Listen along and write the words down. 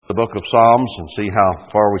the book of Psalms and see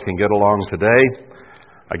how far we can get along today.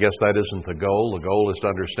 I guess that isn't the goal. The goal is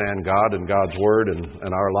to understand God and God's Word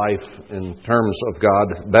and our life in terms of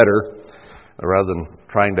God better, rather than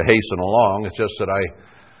trying to hasten along. It's just that I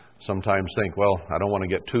sometimes think, well, I don't want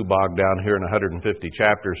to get too bogged down here in 150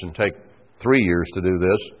 chapters and take 3 years to do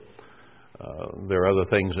this. There are other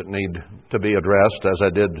things that need to be addressed, as I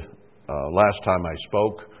did last time I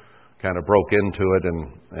spoke. Kind of broke into it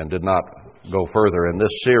and did not go further in this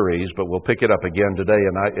series, but we'll pick it up again today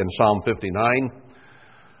in Psalm 59.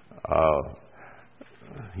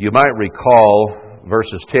 You might recall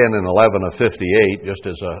verses 10 and 11 of 58, just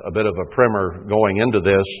as a bit of a primer going into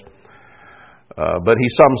this. But he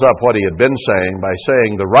sums up what he had been saying by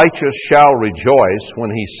saying, "The righteous shall rejoice when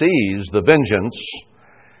he sees the vengeance.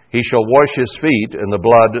 He shall wash his feet in the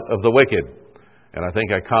blood of the wicked." And I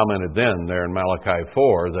think I commented then there in Malachi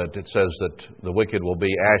 4 that it says that the wicked will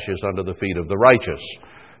be ashes under the feet of the righteous.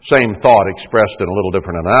 Same thought expressed in a little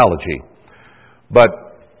different analogy. But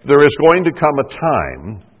there is going to come a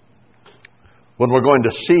time when we're going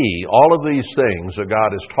to see all of these things that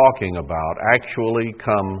God is talking about actually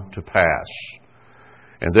come to pass.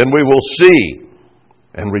 And then we will see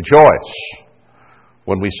and rejoice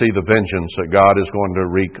when we see the vengeance that God is going to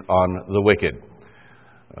wreak on the wicked.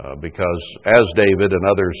 Because as David and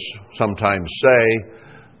others sometimes say,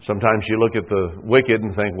 sometimes you look at the wicked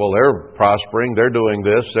and think, well, they're prospering, they're doing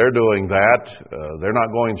this, they're doing that, they're not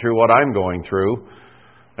going through what I'm going through.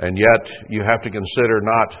 And yet you have to consider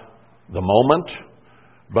not the moment,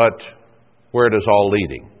 but where it is all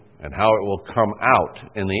leading and how it will come out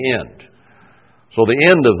in the end. So the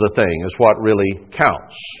end of the thing is what really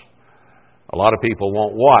counts. A lot of people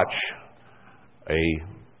won't watch a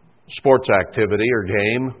sports activity or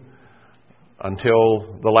game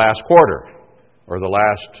until the last quarter or the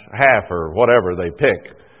last half or whatever they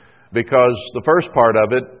pick, because the first part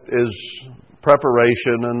of it is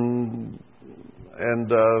preparation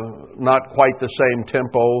and not quite the same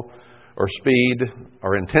tempo or speed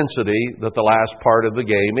or intensity that the last part of the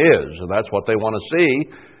game is. And that's what they want to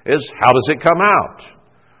see, is how does it come out?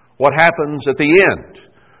 What happens at the end?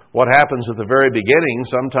 What happens at the very beginning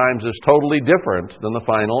sometimes is totally different than the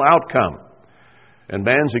final outcome. And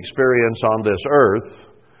man's experience on this earth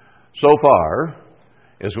so far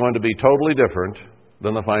is going to be totally different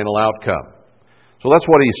than the final outcome. So that's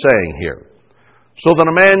what he's saying here. "So that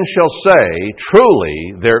a man shall say,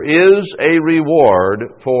 truly there is a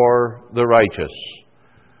reward for the righteous."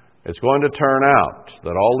 It's going to turn out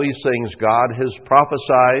that all these things God has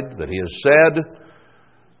prophesied, that He has said,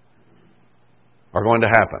 are going to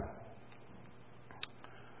happen.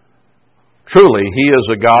 Truly, He is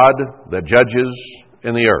a God that judges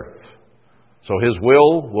in the earth. So His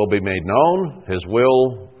will be made known. His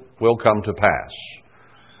will come to pass.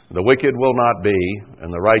 The wicked will not be,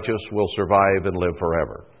 and the righteous will survive and live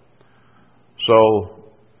forever.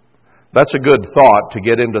 So that's a good thought to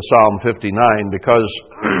get into Psalm 59, because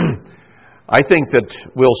I think that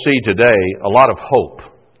we'll see today a lot of hope.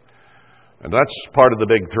 And that's part of the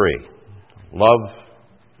big three. Love,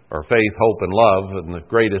 or faith, hope, and love. And the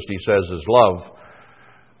greatest, he says, is love.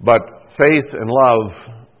 But faith and love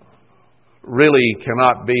really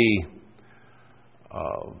cannot be,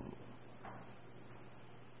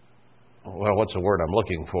 what's the word I'm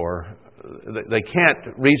looking for? They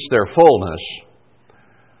can't reach their fullness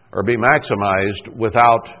or be maximized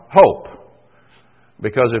without hope.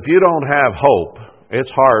 Because if you don't have hope,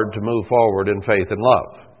 it's hard to move forward in faith and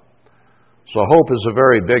love. So hope is a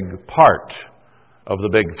very big part of the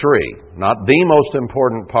big three. Not the most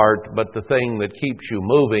important part, but the thing that keeps you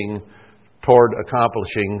moving toward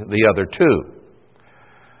accomplishing the other two.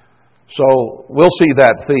 So we'll see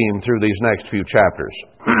that theme through these next few chapters.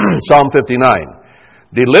 Psalm 59.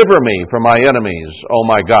 "Deliver me from my enemies, O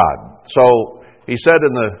my God." So he said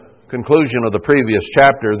in the conclusion of the previous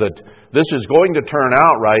chapter that this is going to turn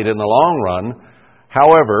out right in the long run.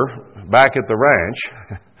 However, back at the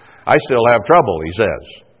ranch, I still have trouble, he says.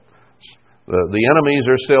 The enemies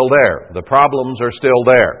are still there. The problems are still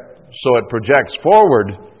there. So it projects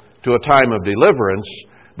forward to a time of deliverance,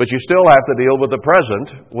 but you still have to deal with the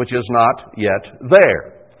present, which is not yet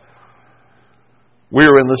there.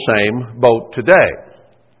 We're in the same boat today.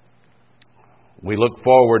 We look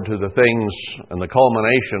forward to the things and the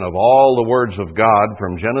culmination of all the words of God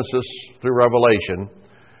from Genesis through Revelation,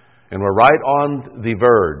 and we're right on the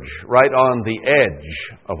verge, right on the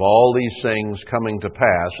edge of all these things coming to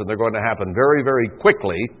pass, and they're going to happen very, very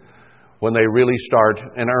quickly when they really start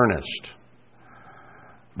in earnest.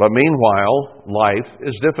 But meanwhile, life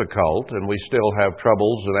is difficult, and we still have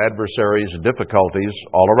troubles and adversaries and difficulties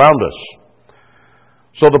all around us.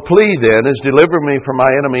 So the plea then is, deliver me from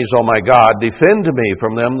my enemies, O my God. Defend me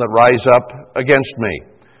from them that rise up against me.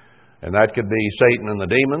 And that could be Satan and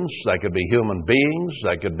the demons. That could be human beings.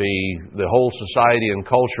 That could be the whole society and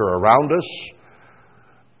culture around us.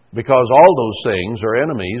 Because all those things are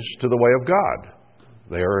enemies to the way of God.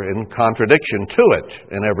 They are in contradiction to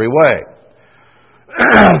it in every way.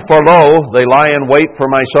 For lo, they lie in wait for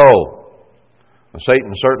my soul.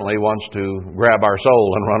 Satan certainly wants to grab our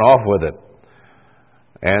soul and run off with it.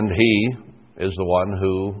 And he is the one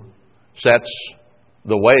who sets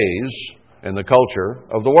the ways in the culture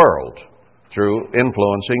of the world through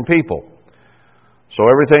influencing people. So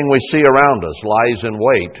everything we see around us lies in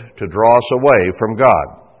wait to draw us away from God.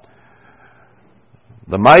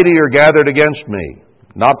 The mighty are gathered against me,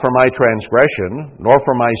 not for my transgression, nor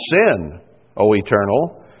for my sin, O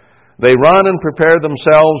Eternal. They run and prepare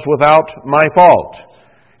themselves without my fault.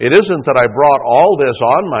 It isn't that I brought all this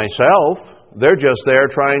on myself. They're just there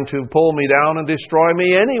trying to pull me down and destroy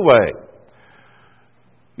me anyway.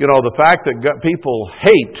 You know, the fact that people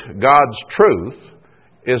hate God's truth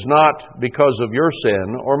is not because of your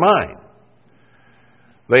sin or mine.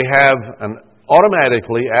 They have an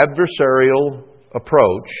automatically adversarial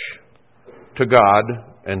approach to God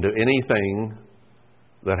and to anything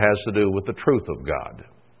that has to do with the truth of God.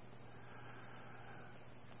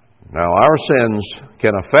 Now, our sins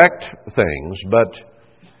can affect things, but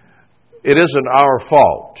it isn't our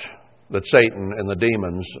fault that Satan and the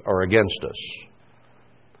demons are against us.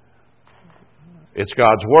 It's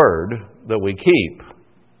God's Word that we keep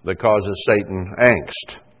that causes Satan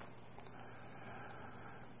angst.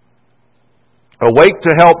 Awake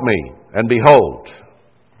to help me, and behold.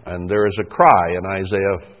 And there is a cry in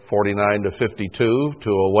Isaiah 49 to 52 to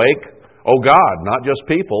awake. Oh God, not just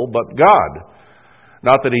people, but God.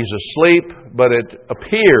 Not that He's asleep, but it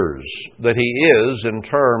appears that He is in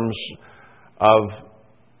terms of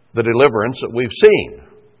the deliverance that we've seen.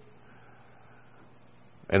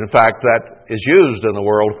 And in fact, that is used in the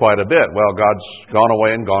world quite a bit. Well, God's gone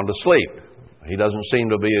away and gone to sleep. He doesn't seem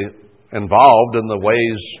to be involved in the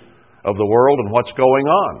ways of the world and what's going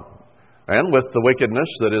on. And with the wickedness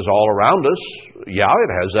that is all around us, yeah,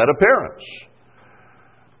 it has that appearance.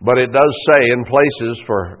 But it does say in places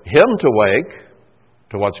for Him to wake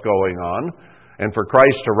to what's going on, and for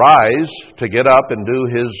Christ to rise, to get up and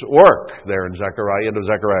do His work. There in Zechariah, into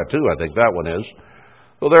Zechariah 2, I think that one is.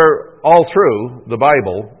 So they're all through the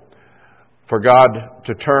Bible for God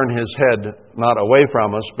to turn His head not away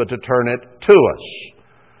from us, but to turn it to us.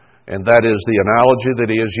 And that is the analogy that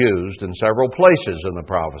He has used in several places in the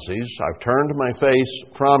prophecies. I've turned my face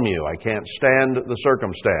from you. I can't stand the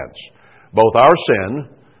circumstance, both our sin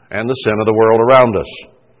and the sin of the world around us.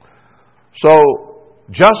 So,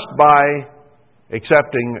 just by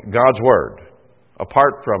accepting God's Word,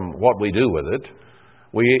 apart from what we do with it,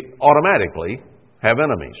 we automatically have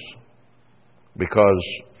enemies, because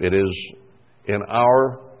it is in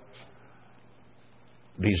our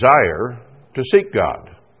desire to seek God.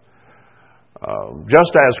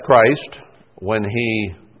 Just as Christ, when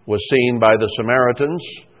He was seen by the Samaritans,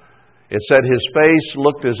 it said His face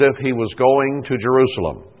looked as if He was going to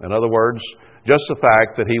Jerusalem. In other words, just the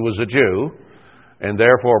fact that He was a Jew, and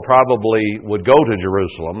therefore probably would go to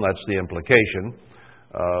Jerusalem, that's the implication,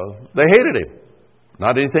 they hated Him.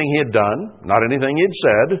 Not anything He had done, not anything He had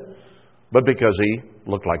said, but because He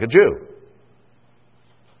looked like a Jew.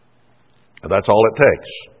 That's all it takes.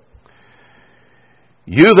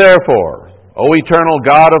 You therefore, O eternal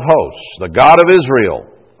God of hosts, the God of Israel,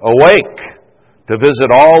 awake to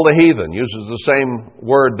visit all the heathen. Uses the same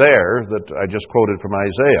word there that I just quoted from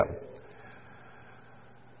Isaiah.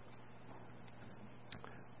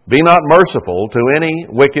 Be not merciful to any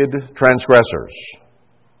wicked transgressors.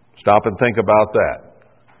 Stop and think about that.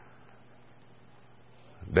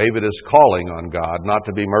 David is calling on God not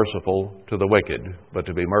to be merciful to the wicked, but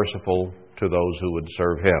to be merciful to those who would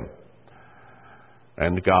serve Him.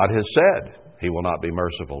 And God has said He will not be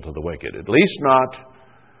merciful to the wicked, at least not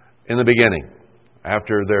in the beginning.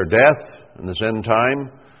 After their death in this end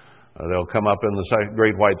time, they'll come up in the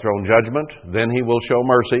great white throne judgment. Then He will show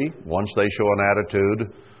mercy once they show an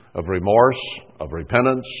attitude of remorse, of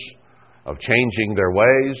repentance, of changing their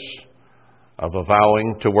ways, of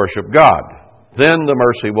avowing to worship God. Then the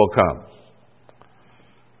mercy will come.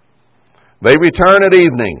 They return at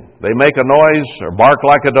evening. They make a noise or bark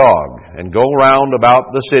like a dog and go round about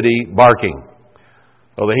the city barking.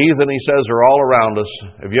 So the heathen, he says, are all around us.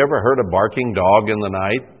 Have you ever heard a barking dog in the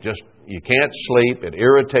night? Just, you can't sleep. It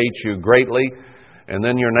irritates you greatly. And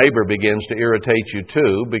then your neighbor begins to irritate you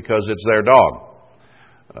too because it's their dog.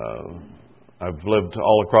 I've lived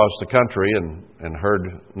all across the country and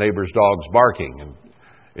heard neighbors' dogs barking. And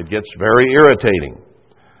It gets very irritating.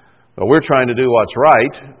 But we're trying to do what's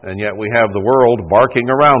right, and yet we have the world barking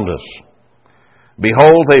around us.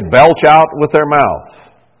 Behold, they belch out with their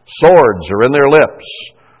mouth. Swords are in their lips.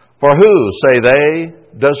 For who, say they,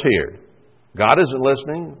 does hear? God isn't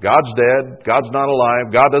listening. God's dead. God's not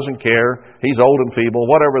alive. God doesn't care. He's old and feeble.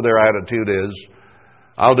 Whatever their attitude is,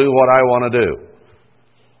 I'll do what I want to do.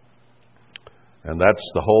 And that's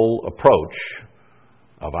the whole approach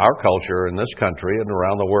of our culture in this country and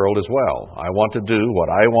around the world as well. I want to do what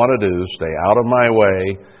I want to do, stay out of my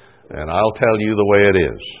way, and I'll tell you the way it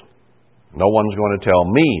is. No one's going to tell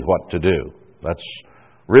me what to do. That's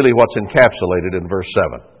really what's encapsulated in verse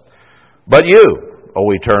 7. But you,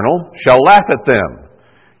 O Eternal, shall laugh at them.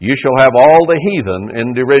 You shall have all the heathen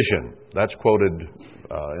in derision. That's quoted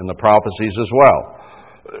in the prophecies as well.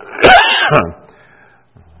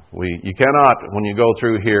 You cannot, when you go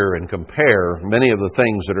through here and compare many of the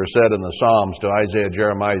things that are said in the Psalms to Isaiah,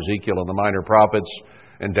 Jeremiah, Ezekiel, and the minor prophets,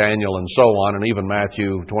 and Daniel, and so on, and even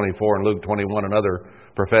Matthew 24 and Luke 21 and other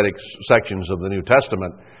prophetic sections of the New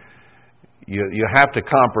Testament, you have to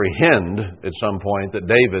comprehend at some point that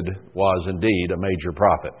David was indeed a major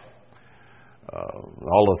prophet.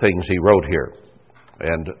 All the things he wrote here,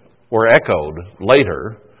 and were echoed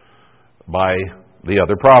later by the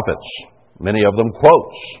other prophets. Many of them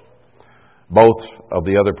quotes, both of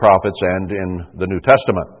the other prophets and in the New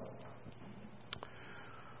Testament.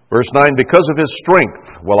 Verse 9, because of His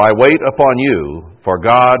strength will I wait upon you, for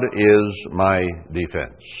God is my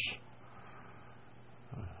defense.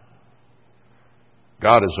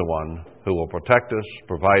 God is the one who will protect us,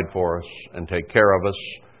 provide for us, and take care of us,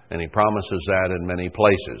 and He promises that in many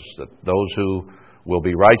places, that those who will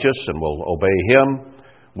be righteous and will obey Him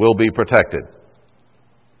will be protected.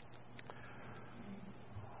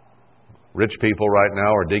 Rich people right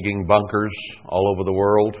now are digging bunkers all over the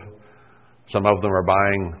world. Some of them are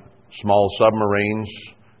buying small submarines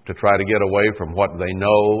to try to get away from what they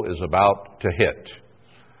know is about to hit.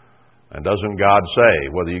 And doesn't God say,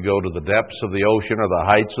 whether you go to the depths of the ocean or the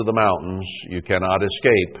heights of the mountains, you cannot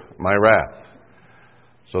escape my wrath?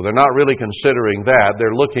 So they're not really considering that.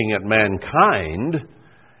 They're looking at mankind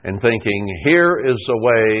and thinking, here is a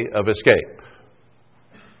way of escape.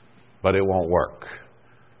 But it won't work,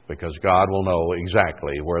 because God will know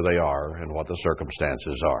exactly where they are and what the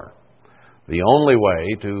circumstances are. The only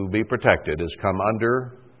way to be protected is come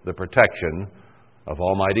under the protection of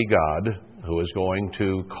Almighty God, who is going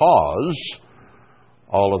to cause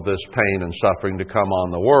all of this pain and suffering to come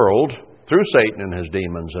on the world through Satan and his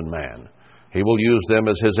demons and man. He will use them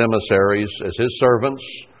as His emissaries, as His servants,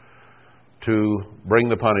 to bring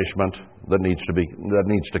the punishment that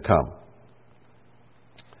needs to come.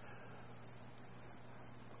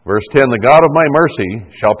 Verse 10, the God of my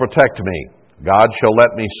mercy shall protect me. God shall let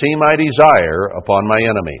me see my desire upon my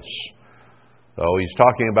enemies. So he's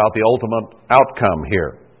talking about the ultimate outcome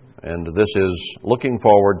here. And this is looking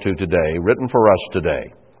forward to today, written for us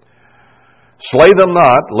today. Slay them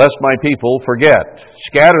not, lest my people forget.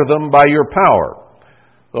 Scatter them by your power.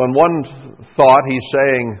 So in one thought, he's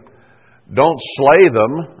saying, don't slay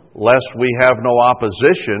them, lest we have no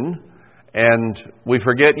opposition and we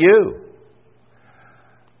forget you.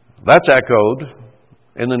 That's echoed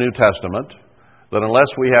in the New Testament, that unless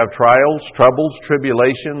we have trials, troubles,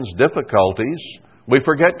 tribulations, difficulties, we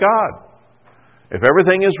forget God. If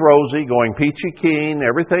everything is rosy, going peachy keen,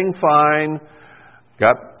 everything fine,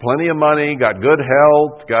 got plenty of money, got good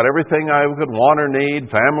health, got everything I could want or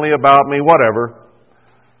need, family about me, whatever,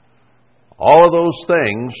 all of those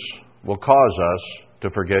things will cause us to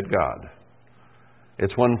forget God.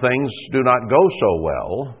 It's when things do not go so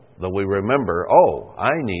well that we remember, oh,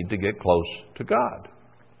 I need to get close to God.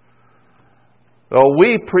 So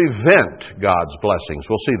we prevent God's blessings.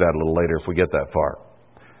 We'll see that a little later if we get that far.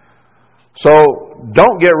 So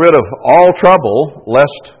don't get rid of all trouble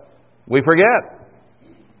lest we forget.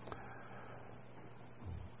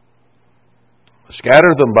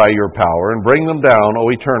 Scatter them by your power and bring them down, O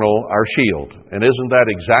Eternal, our shield. And isn't that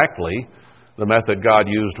exactly the method God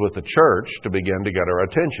used with the church to begin to get our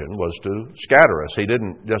attention, was to scatter us? He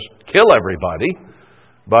didn't just kill everybody,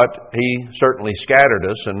 but He certainly scattered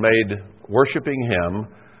us and made worshiping Him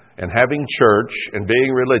and having church and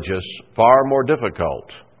being religious far more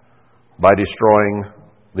difficult by destroying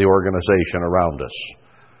the organization around us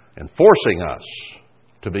and forcing us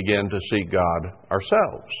to begin to seek God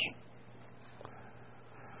ourselves.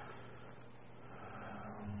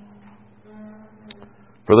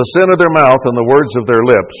 For the sin of their mouth and the words of their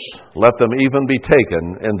lips, let them even be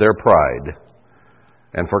taken in their pride,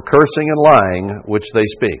 and for cursing and lying which they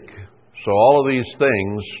speak. So all of these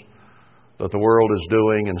things that the world is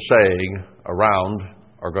doing and saying around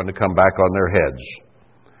are going to come back on their heads.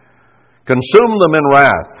 Consume them in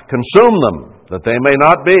wrath, consume them, that they may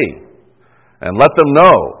not be, and let them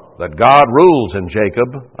know that God rules in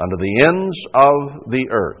Jacob unto the ends of the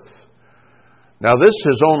earth. Now this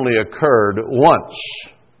has only occurred once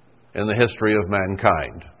in the history of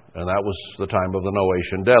mankind, and that was the time of the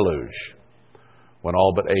Noachian deluge, when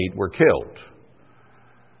all but 8 were killed.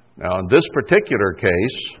 Now in this particular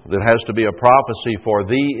case, there has to be a prophecy for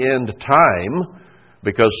the end time,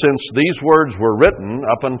 because since these words were written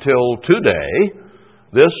up until today,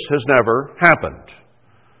 this has never happened.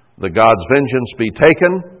 That God's vengeance be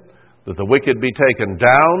taken, that the wicked be taken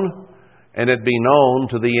down, and it be known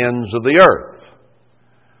to the ends of the earth.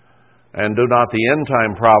 And do not the end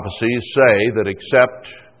time prophecies say that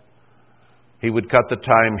except He would cut the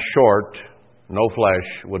time short, no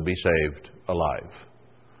flesh would be saved alive?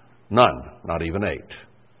 None, not even 8.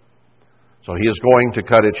 So He is going to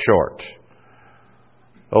cut it short.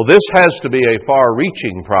 Oh, this has to be a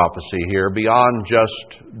far-reaching prophecy here beyond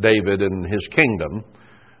just David and his kingdom,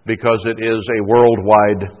 because it is a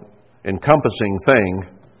worldwide encompassing thing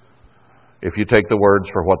if you take the words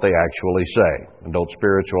for what they actually say and don't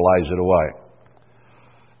spiritualize it away.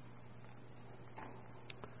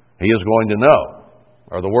 He is going to know,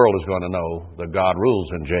 or the world is going to know, that God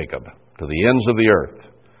rules in Jacob to the ends of the earth.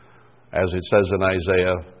 As it says in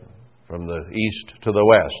Isaiah, from the east to the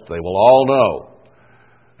west, they will all know.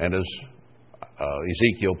 And as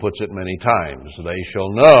Ezekiel puts it many times, they shall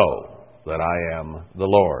know that I am the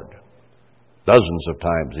Lord. Dozens of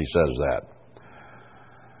times he says that.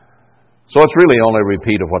 So it's really only a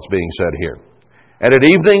repeat of what's being said here. And at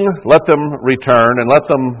evening let them return, and let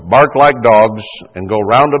them bark like dogs, and go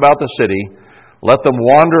round about the city. Let them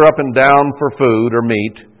wander up and down for food or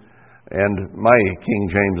meat. And my King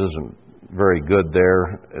James isn't very good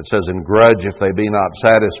there. It says, "and grudge if they be not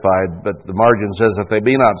satisfied," but the margin says, "if they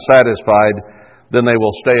be not satisfied, then they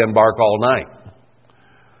will stay and bark all night,"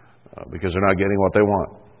 because they're not getting what they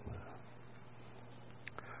want.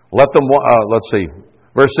 Let them, let's see,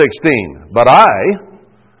 verse 16, "But I,"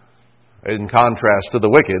 in contrast to the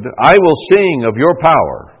wicked, "I will sing of your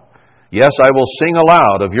power. Yes, I will sing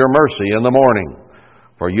aloud of your mercy in the morning.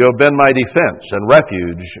 For you have been my defense and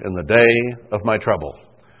refuge in the day of my trouble."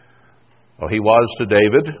 Well, he was to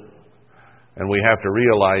David, and we have to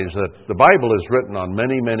realize that the Bible is written on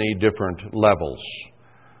many, many different levels.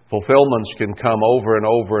 Fulfillments can come over and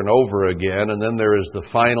over and over again, and then there is the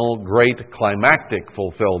final great climactic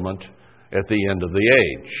fulfillment at the end of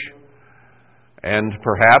the age. And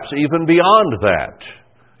perhaps even beyond that,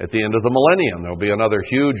 at the end of the millennium, there will be another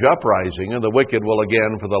huge uprising, and the wicked will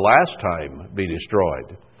again for the last time be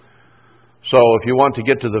destroyed. So if you want to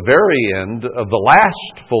get to the very end of the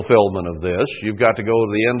last fulfillment of this, you've got to go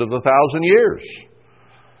to the end of the 1,000 years.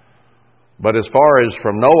 But as far as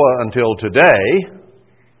from Noah until today,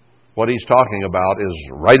 what he's talking about is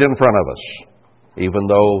right in front of us. Even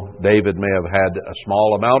though David may have had a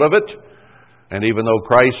small amount of it, and even though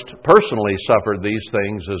Christ personally suffered these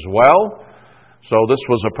things as well. So this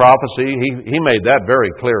was a prophecy. He made that very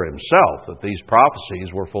clear himself, that these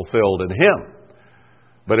prophecies were fulfilled in Him.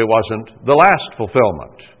 But it wasn't the last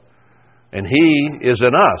fulfillment. And He is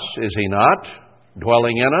in us, is He not?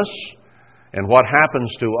 Dwelling in us. And what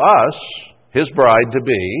happens to us, His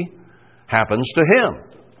bride-to-be, happens to Him.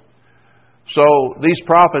 So these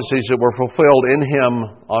prophecies that were fulfilled in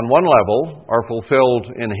Him on one level are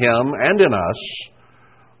fulfilled in Him and in us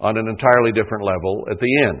on an entirely different level at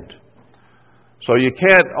the end. So you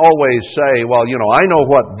can't always say, well, I know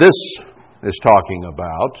what this is talking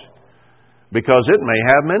about, because it may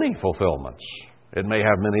have many fulfillments. It may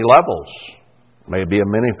have many levels. It may be a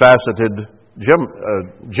many-faceted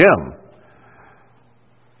gem.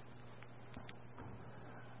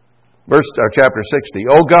 Chapter 60,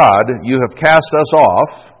 "O God, you have cast us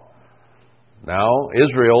off." Now,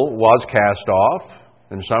 Israel was cast off.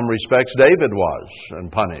 In some respects, David was,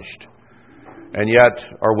 and punished. And yet,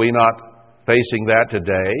 are we not facing that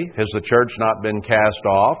today? Has the church not been cast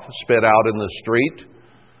off, spit out in the street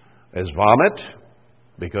as vomit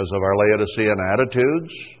because of our Laodicean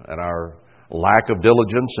attitudes and our lack of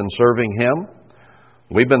diligence in serving Him?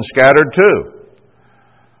 We've been scattered too.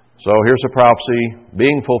 So here's a prophecy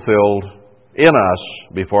being fulfilled in us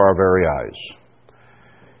before our very eyes.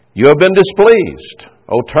 "You have been displeased.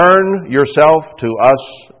 O turn yourself to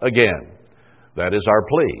us again." That is our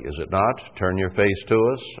plea, is it not? Turn your face to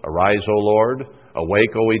us. Arise, O Lord.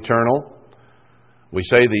 Awake, O Eternal. We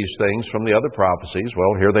say these things from the other prophecies.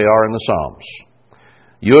 Well, here they are in the Psalms.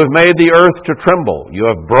 "You have made the earth to tremble. You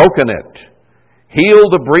have broken it. Heal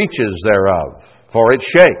the breaches thereof, for it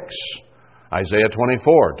shakes. Isaiah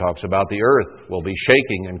 24 talks about the earth will be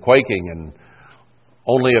shaking and quaking and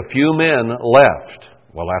only a few men left.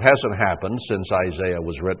 Well, that hasn't happened since Isaiah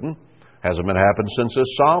was written. Hasn't been happened since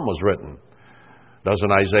this psalm was written.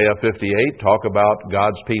 Doesn't Isaiah 58 talk about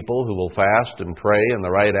God's people who will fast and pray in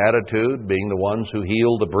the right attitude, being the ones who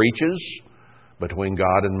heal the breaches between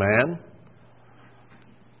God and man?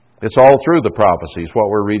 It's all through the prophecies, what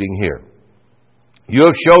we're reading here. You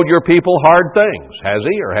have showed your people hard things. Has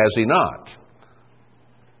He or has He not?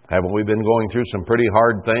 Haven't we been going through some pretty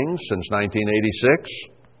hard things since 1986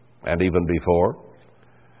 and even before?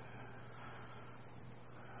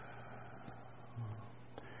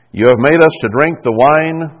 You have made us to drink the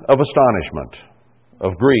wine of astonishment,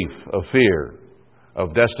 of grief, of fear,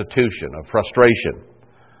 of destitution, of frustration.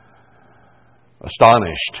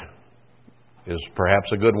 Astonished is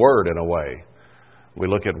perhaps a good word in a way. We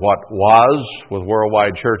look at what was with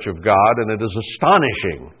Worldwide Church of God, and it is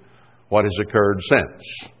astonishing what has occurred since.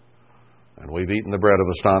 And we've eaten the bread of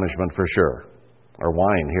astonishment for sure. Or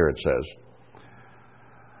wine, here it says.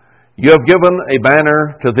 You have given a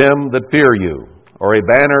banner to them that fear you. Or a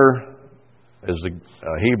banner, as the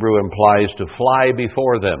Hebrew implies, to fly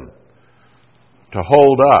before them, to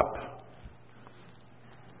hold up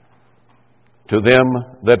to them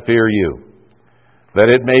that fear you, that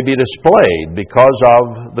it may be displayed because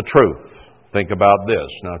of the truth. Think about this.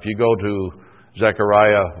 Now, if you go to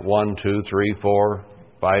Zechariah 1, 2, 3, 4,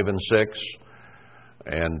 5, and 6,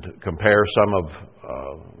 and compare some of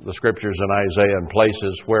the scriptures in Isaiah in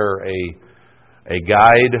places where a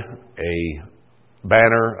guide, a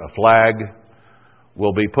banner, a flag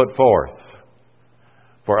will be put forth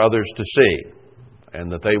for others to see,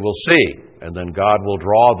 and that they will see, and then God will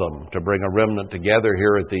draw them to bring a remnant together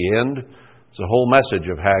here at the end. It's the whole message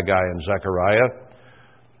of Haggai and Zechariah,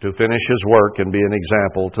 to finish His work and be an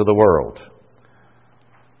example to the world.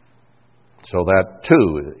 So that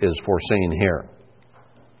too is foreseen here.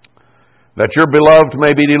 That your beloved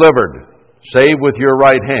may be delivered, save with your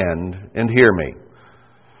right hand and hear me.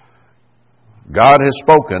 God has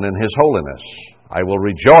spoken in His holiness. I will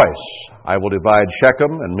rejoice. I will divide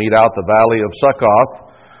Shechem and mete out the valley of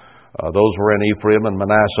Succoth. Those were in Ephraim and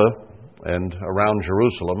Manasseh and around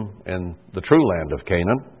Jerusalem in the true land of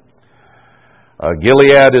Canaan.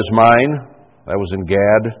 Gilead is mine. That was in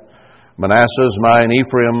Gad. Manasseh is mine.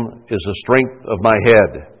 Ephraim is the strength of my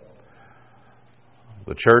head.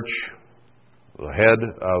 The church, the head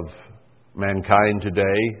of mankind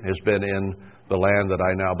today, has been in the land that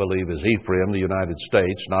I now believe is Ephraim, the United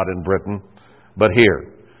States, not in Britain, but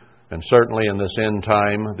here. And certainly in this end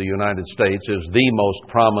time, the United States is the most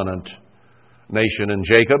prominent nation in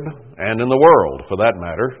Jacob and in the world, for that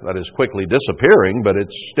matter. That is quickly disappearing, but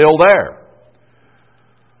it's still there.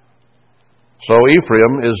 So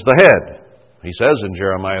Ephraim is the head. He says in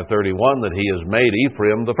Jeremiah 31 that He has made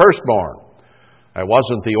Ephraim the firstborn. That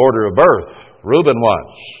wasn't the order of birth. Reuben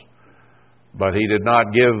was. But He did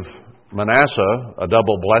not give Manasseh a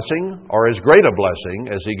double blessing or as great a blessing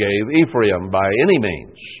as He gave Ephraim by any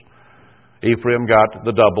means. Ephraim got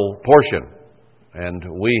the double portion, and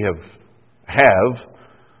we have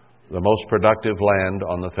the most productive land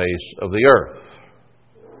on the face of the earth.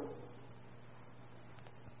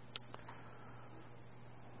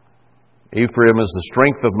 Ephraim is the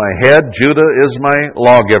strength of my head. Judah is my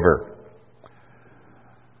lawgiver.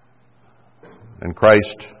 And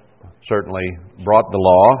Christ certainly brought the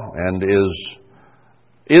law and is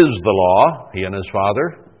the law. He and His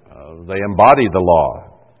Father, they embody the law.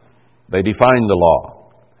 They define the law.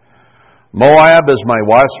 Moab is my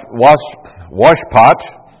washpot.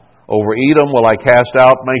 Over Edom will I cast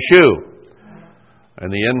out my shoe.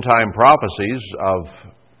 And the end time prophecies of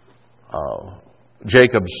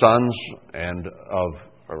Jacob's sons and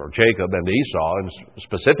Jacob and Esau, and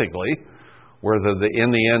specifically, where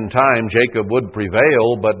in the end time Jacob would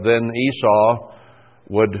prevail, but then Esau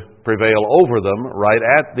would prevail over them right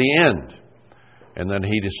at the end. And then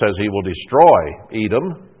He says He will destroy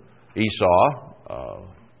Edom, Esau,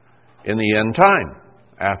 in the end time,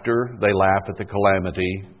 after they laugh at the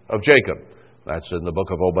calamity of Jacob. That's in the book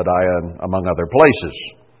of Obadiah and among other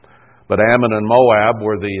places. But Ammon and Moab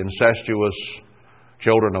were the incestuous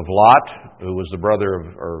children of Lot, who was the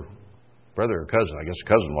brother or cousin, I guess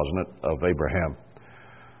cousin, wasn't it, of Abraham.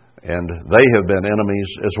 And they have been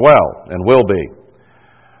enemies as well, and will be.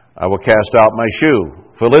 I will cast out my shoe.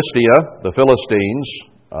 Philistia, the Philistines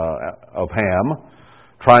of Ham,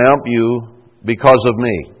 triumph you because of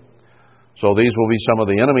me. So these will be some of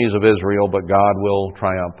the enemies of Israel, but God will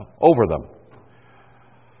triumph over them.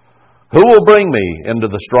 Who will bring me into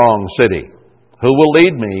the strong city? Who will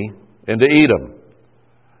lead me into Edom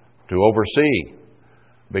to oversee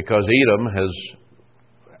because Edom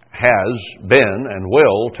has been and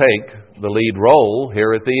will take the lead role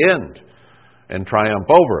here at the end and triumph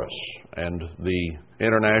over us. And the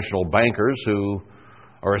international bankers who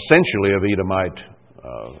are essentially of Edomite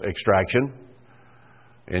extraction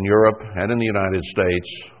in Europe and in the United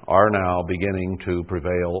States are now beginning to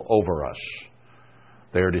prevail over us.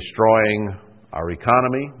 They are destroying our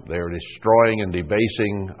economy. They are destroying and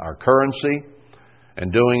debasing our currency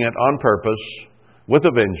and doing it on purpose with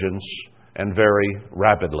a vengeance and very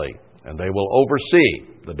rapidly. And they will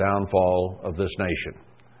oversee the downfall of this nation.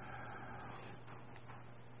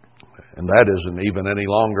 And that isn't even any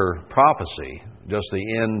longer prophecy. Just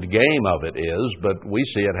the end game of it is, but we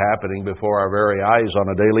see it happening before our very eyes on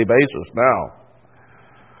a daily basis now.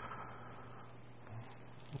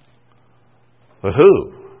 But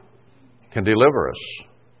who can deliver us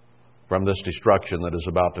from this destruction that is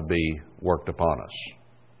about to be worked upon us?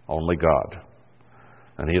 Only God.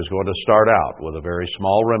 And He is going to start out with a very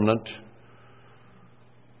small remnant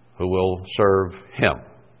who will serve Him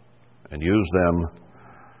and use them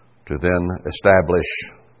to then establish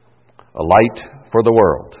a light for the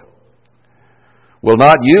world. Will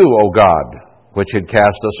not you, O God, which had cast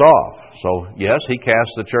us off? So, yes, He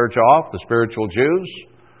cast the church off, the spiritual Jews,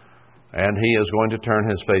 and He is going to turn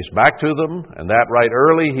His face back to them. And that right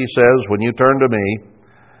early, He says, when you turn to me,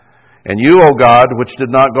 and you, O God, which did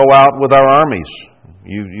not go out with our armies.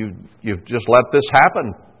 You've just let this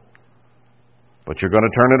happen, but you're going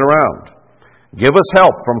to turn it around. Give us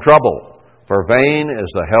help from trouble, for vain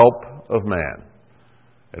is the help of man.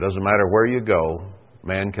 It doesn't matter where you go,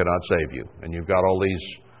 man cannot save you. And you've got all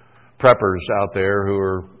these preppers out there who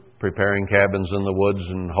are preparing cabins in the woods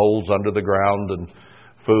and holes under the ground and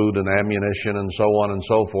food and ammunition and so on and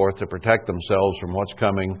so forth to protect themselves from what's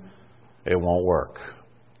coming. It won't work.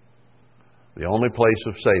 The only place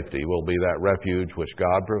of safety will be that refuge which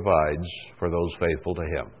God provides for those faithful to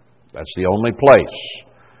Him. That's the only place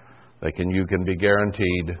that you can be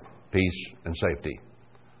guaranteed peace and safety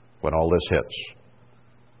when all this hits.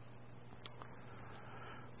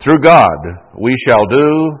 Through God we shall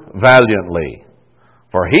do valiantly,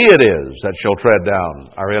 for He it is that shall tread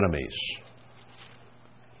down our enemies.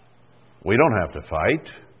 We don't have to fight.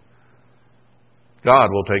 God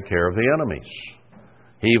will take care of the enemies.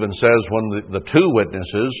 He even says when the two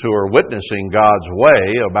witnesses who are witnessing God's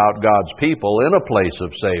way about God's people in a place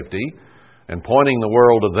of safety and pointing the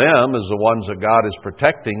world to them as the ones that God is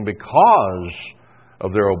protecting because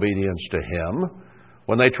of their obedience to Him,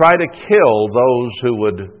 when they try to kill those who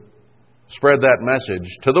would spread that message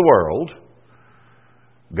to the world,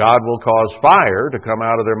 God will cause fire to come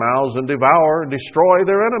out of their mouths and devour and destroy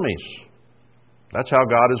their enemies. That's how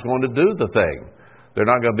God is going to do the thing. They're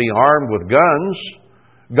not going to be armed with guns.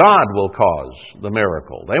 God will cause the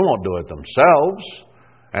miracle. They won't do it themselves.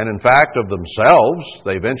 And in fact, of themselves,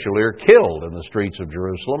 they eventually are killed in the streets of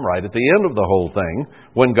Jerusalem right at the end of the whole thing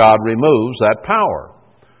when God removes that power.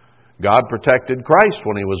 God protected Christ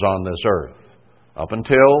when He was on this earth up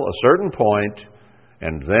until a certain point,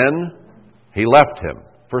 and then He left Him,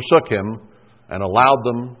 forsook Him, and allowed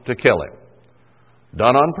them to kill Him.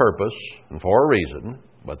 Done on purpose and for a reason,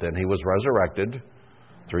 but then He was resurrected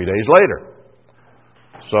 3 days later.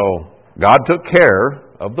 So God took care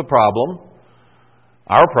of the problem,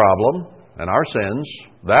 our problem, and our sins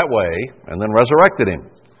that way, and then resurrected Him.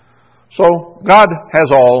 So God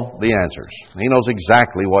has all the answers. He knows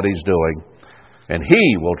exactly what He's doing. And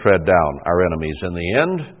He will tread down our enemies in the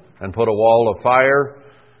end and put a wall of fire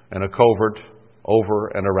and a covert over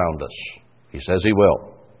and around us. He says He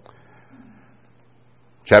will.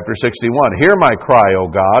 Chapter 61, hear my cry, O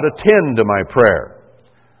God, attend to my prayer.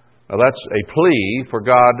 Now that's a plea for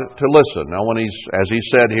God to listen. Now when He's, as He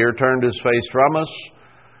said here, turned His face from us,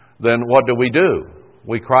 then what do?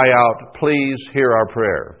 We cry out, please hear our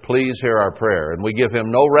prayer. Please hear our prayer. And we give Him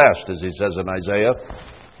no rest, as He says in Isaiah,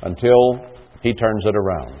 until He turns it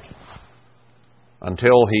around.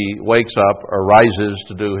 Until He wakes up or rises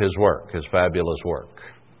to do His work, His fabulous work.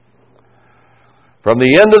 From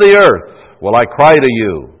the end of the earth will I cry to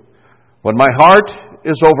you when my heart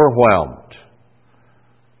is overwhelmed.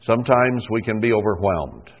 Sometimes we can be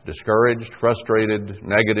overwhelmed, discouraged, frustrated,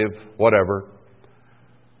 negative, whatever.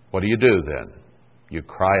 What do you do then? You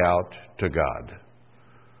cry out to God.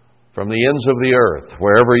 From the ends of the earth,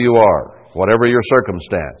 wherever you are, whatever your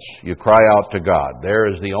circumstance, you cry out to God. There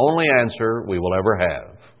is the only answer we will ever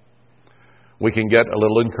have. We can get a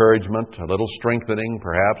little encouragement, a little strengthening,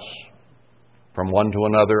 perhaps, from one to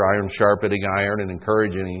another, iron sharpening iron, and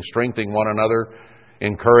encouraging, strengthening one another,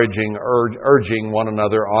 encouraging, urging one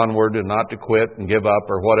another onward and not to quit and give up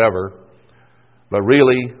or whatever. But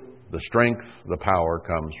really, The strength, the power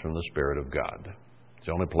comes from the Spirit of God. It's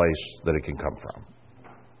the only place that it can come from.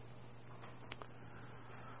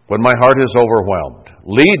 When my heart is overwhelmed,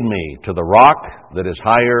 lead me to the rock that is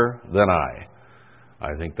higher than I.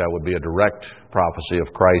 I think that would be a direct prophecy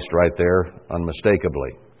of Christ right there,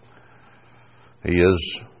 unmistakably. He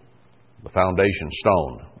is the foundation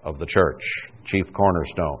stone of the church, chief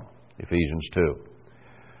cornerstone, Ephesians 2.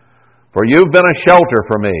 For you've been a shelter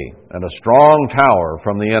for me and a strong tower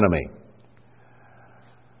from the enemy.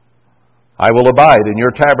 I will abide in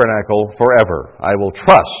your tabernacle forever. I will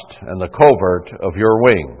trust in the covert of your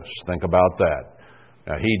wings. Think about that.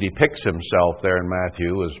 Now, he depicts himself there in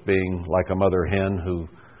Matthew as being like a mother hen who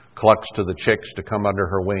clucks to the chicks to come under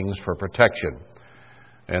her wings for protection.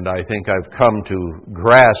 And I think I've come to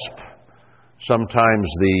grasp sometimes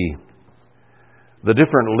the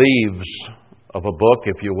different leaves of a book,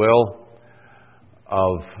 if you will,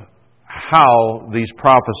 of how these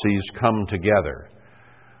prophecies come together.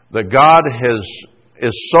 That God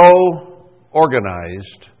is so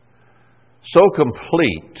organized, so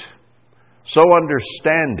complete, so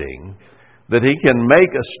understanding, that He can make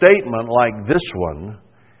a statement like this one,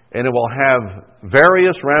 and it will have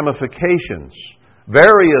various ramifications,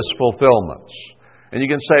 various fulfillments. And you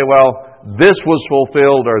can say, well, this was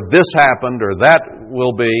fulfilled, or this happened, or that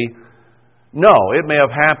will be. No, it may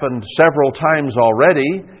have happened several times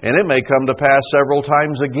already, and it may come to pass several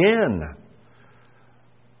times again.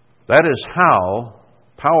 That is how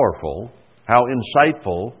powerful, how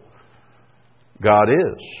insightful God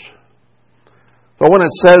is. But when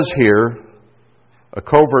it says here, a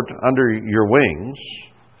covert under your wings,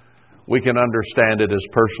 we can understand it as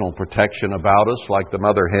personal protection about us, like the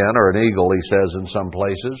mother hen or an eagle, he says in some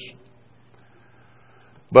places.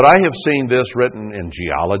 But I have seen this written in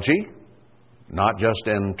geology, not just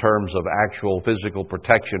in terms of actual physical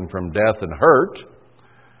protection from death and hurt,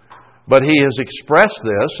 but he has expressed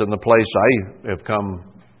this in the place I have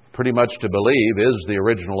come pretty much to believe is the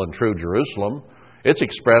original and true Jerusalem. It's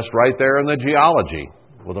expressed right there in the geology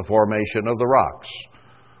with the formation of the rocks.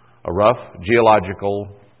 A rough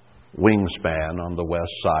geological wingspan on the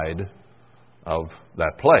west side of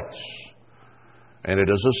that place. And it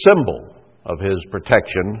is a symbol of His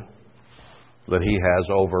protection that He has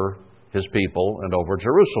over His people and over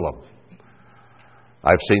Jerusalem.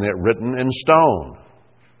 I've seen it written in stone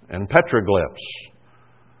and petroglyphs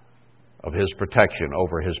of His protection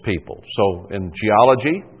over His people. So in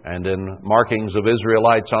geology and in markings of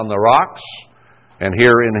Israelites on the rocks, and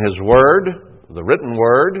here in His Word, the written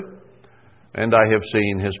Word, and I have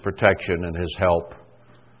seen His protection and His help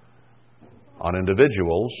on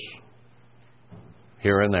individuals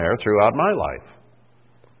here and there throughout my life.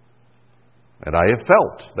 And I have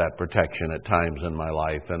felt that protection at times in my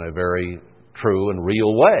life in a very true and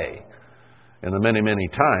real way. In the many, many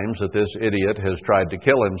times that this idiot has tried to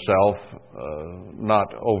kill himself, not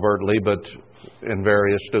overtly, but in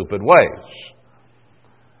various stupid ways.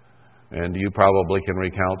 And you probably can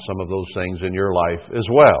recount some of those things in your life as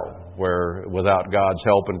well, where without God's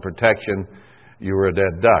help and protection, you were a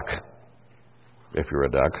dead duck, if you're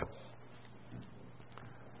a duck.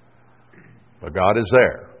 But God is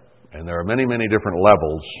there, and there are many, many different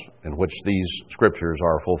levels in which these scriptures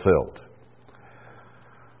are fulfilled.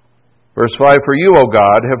 Verse 5, for you, O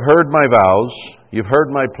God, have heard my vows, you've heard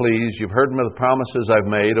my pleas, you've heard the promises I've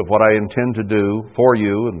made of what I intend to do for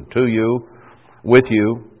you and to you, with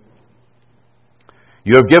you.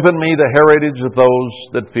 You have given me the heritage of those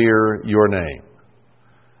that fear your name.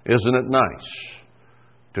 Isn't it nice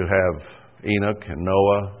to have Enoch and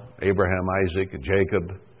Noah, Abraham, Isaac,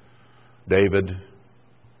 Jacob, David,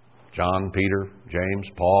 John, Peter, James,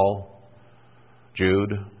 Paul,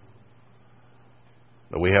 Jude,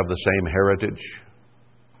 that we have the same heritage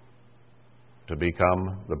to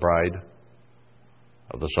become the bride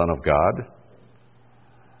of the Son of God?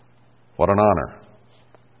 What an honor.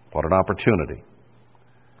 What an opportunity.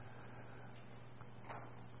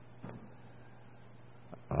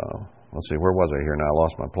 Let's see, where was I here now? I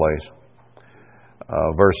lost my place.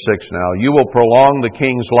 Verse 6 now. You will prolong the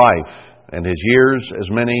king's life, and his years as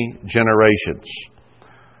many generations.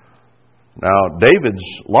 Now, David's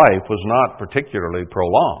life was not particularly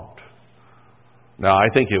prolonged. Now, I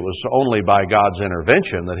think it was only by God's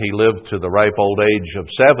intervention that he lived to the ripe old age of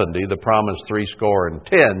 70, the promised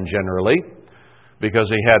 70 generally, because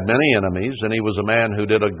he had many enemies, and he was a man who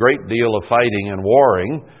did a great deal of fighting and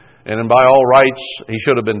warring, and by all rights, he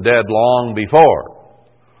should have been dead long before,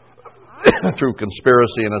 through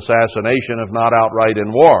conspiracy and assassination, if not outright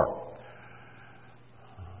in war.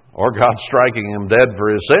 Or God striking him dead for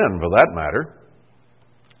his sin, for that matter.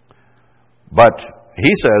 But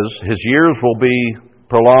he says his years will be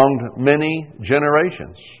prolonged many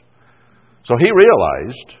generations. So he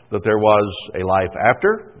realized that there was a life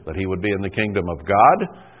after, that he would be in the kingdom of God.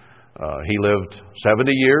 He lived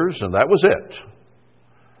 70 years, and that was it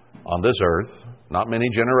on this earth. Not many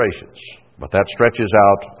generations, but that stretches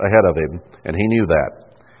out ahead of him, and he knew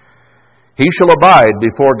that. He shall abide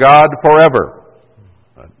before God forever.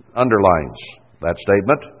 That underlines that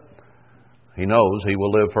statement. He knows he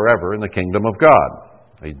will live forever in the kingdom of God.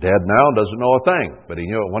 He's dead now and doesn't know a thing, but he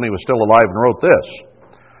knew it when he was still alive and wrote this.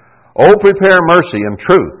 Oh, prepare mercy and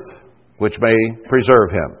truth, which may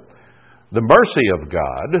preserve him. The mercy of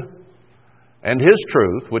God and His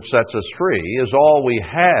truth, which sets us free, is all we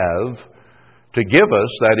have to give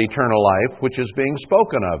us that eternal life which is being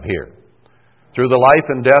spoken of here. Through the life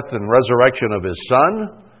and death and resurrection of His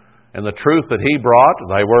Son and the truth that He brought,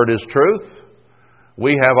 Thy word is truth,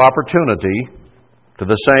 we have opportunity to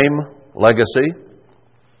the same legacy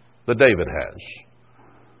that David has.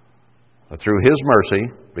 Through His mercy,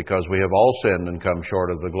 because we have all sinned and come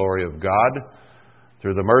short of the glory of God,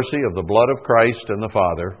 through the mercy of the blood of Christ and the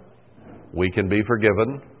Father, we can be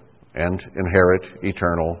forgiven and inherit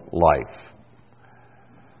eternal life.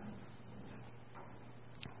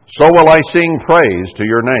 So will I sing praise to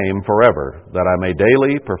your name forever, that I may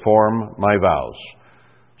daily perform my vows.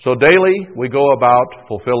 So daily we go about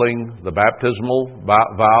fulfilling the baptismal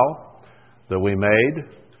vow that we made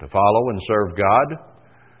to follow and serve God,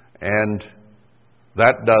 and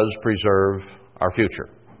that does preserve our future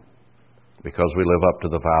because we live up to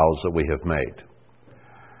the vows that we have made.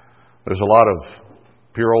 There's a lot of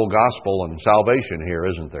pure old gospel and salvation here,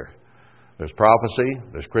 isn't there? There's prophecy,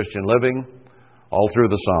 there's Christian living, all through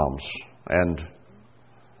the Psalms. And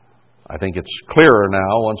I think it's clearer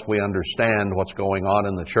now once we understand what's going on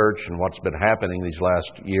in the church and what's been happening these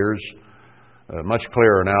last years. Much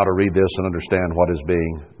clearer now to read this and understand what is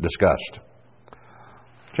being discussed.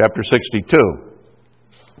 Chapter 62.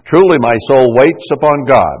 Truly my soul waits upon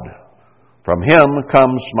God. From Him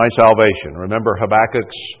comes my salvation. Remember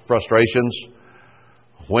Habakkuk's frustrations?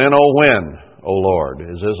 When, O Lord,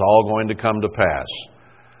 is this all going to come to pass?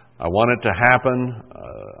 I want it to happen.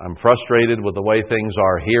 I'm frustrated with the way things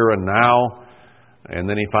are here and now. And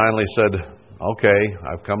then he finally said, okay,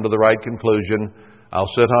 I've come to the right conclusion. I'll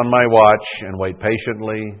sit on my watch and wait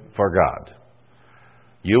patiently for God.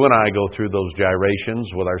 You and I go through those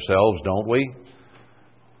gyrations with ourselves, don't we?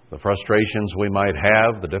 The frustrations we might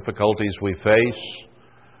have, the difficulties we face,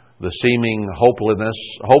 the seeming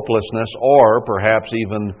hopelessness, or perhaps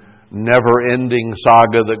even never-ending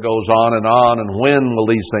saga that goes on, and when will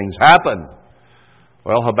these things happen?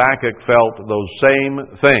 Well, Habakkuk felt those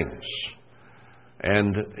same things.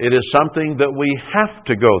 And it is something that we have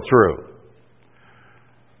to go through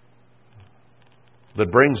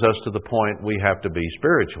that brings us to the point we have to be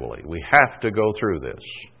spiritually. We have to go through this.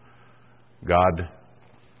 God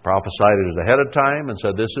prophesied it ahead of time and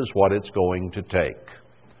said this is what it's going to take.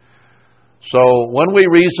 So when we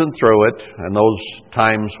reason through it, and those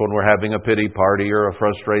times when we're having a pity party or a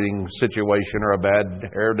frustrating situation or a bad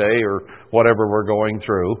hair day or whatever we're going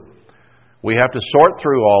through, we have to sort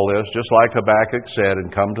through all this, just like Habakkuk said,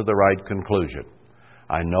 and come to the right conclusion.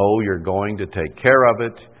 I know you're going to take care of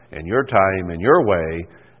it in your time, in your way,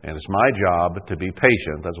 and it's my job to be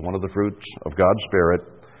patient. That's one of the fruits of God's Spirit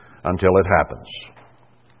until it happens.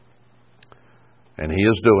 And He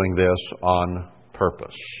is doing this on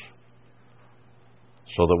purpose,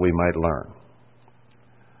 so that we might learn.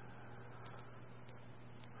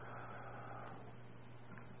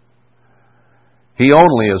 He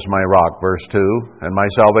only is my rock, verse 2, and my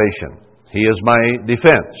salvation. He is my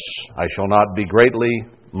defense. I shall not be greatly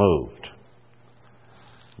moved.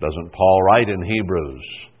 Doesn't Paul write in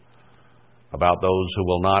Hebrews about those who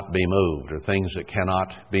will not be moved, or things that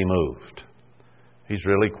cannot be moved? He's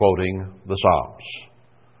really quoting the Psalms.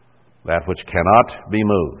 That which cannot be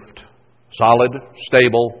moved. Solid,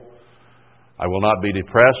 stable. I will not be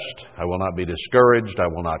depressed. I will not be discouraged. I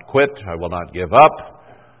will not quit. I will not give up.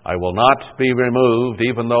 I will not be removed,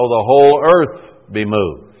 even though the whole earth be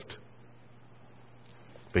moved,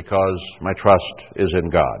 because my trust is in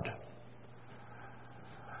God.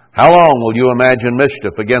 How long will you imagine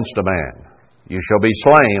mischief against a man? You shall be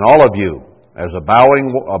slain, all of you. As a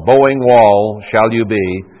bowing wall shall you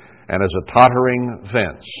be, and as a tottering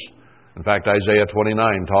fence. In fact, Isaiah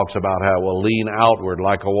 29 talks about how it will lean outward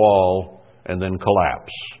like a wall and then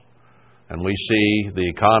collapse. And we see the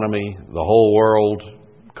economy, the whole world,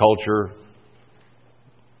 culture,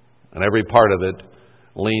 and every part of it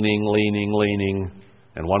leaning,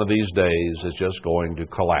 and one of these days is just going to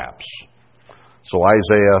collapse. So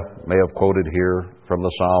Isaiah may have quoted here from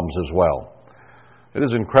the Psalms as well. It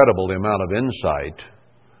is incredible the amount of insight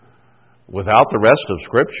without the rest of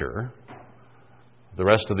Scripture, the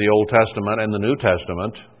rest of the Old Testament and the New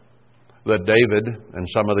Testament, that David and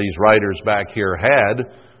some of these writers back here had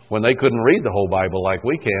when they couldn't read the whole Bible like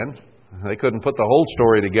we can. They couldn't put the whole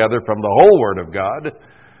story together from the whole Word of God.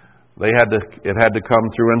 It had to come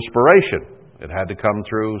through inspiration. It had to come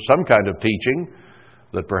through some kind of teaching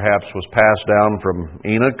that perhaps was passed down from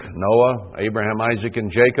Enoch, Noah, Abraham, Isaac,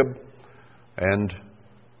 and Jacob, and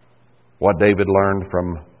what David learned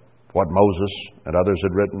from what Moses and others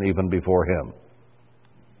had written even before him.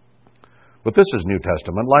 But this is New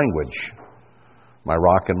Testament language. My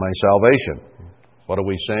rock and my salvation. What do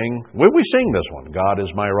we sing? We sing this one. God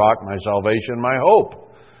is my rock, my salvation, my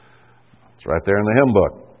hope. It's right there in the hymn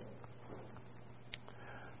book.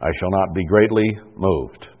 I shall not be greatly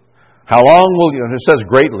moved. How long will you... It says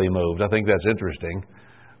greatly moved. I think that's interesting.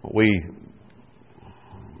 We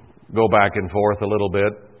go back and forth a little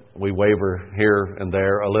bit. We waver here and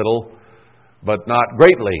there a little, but not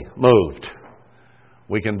greatly moved.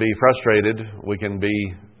 We can be frustrated. We can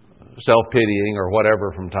be self-pitying or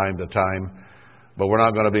whatever from time to time, but we're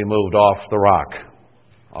not going to be moved off the rock,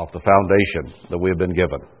 off the foundation that we have been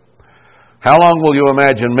given. How long will you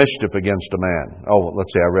imagine mischief against a man? Oh,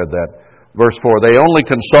 let's see, I read that. Verse 4, they only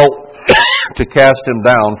consult to cast him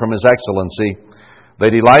down from his excellency. They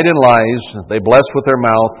delight in lies. They bless with their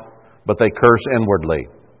mouth, but they curse inwardly.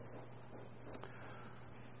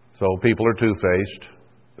 So people are two-faced.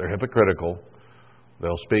 They're hypocritical.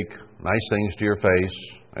 They'll speak nice things to your face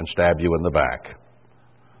and stab you in the back.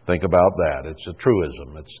 Think about that. It's a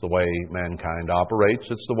truism. It's the way mankind operates.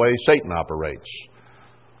 It's the way Satan operates.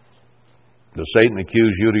 Does Satan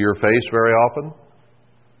accuse you to your face very often?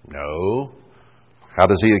 No. How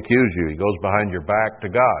does he accuse you? He goes behind your back to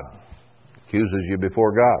God. Accuses you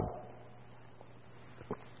before God.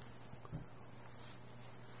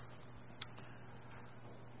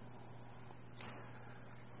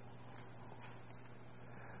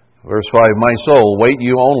 Verse 5, my soul, wait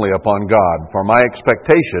you only upon God, for my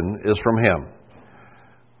expectation is from Him.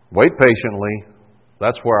 Wait patiently.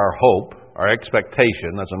 That's where our hope, our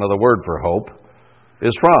expectation, that's another word for hope,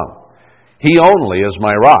 is from. He only is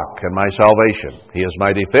my rock and my salvation. He is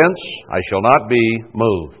my defense. I shall not be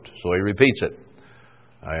moved. So he repeats it.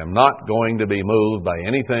 I am not going to be moved by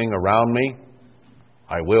anything around me.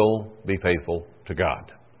 I will be faithful to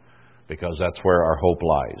God, because that's where our hope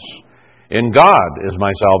lies. In God is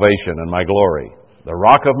my salvation and my glory. The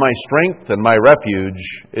rock of my strength and my refuge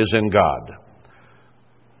is in God.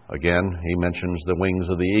 Again, he mentions the wings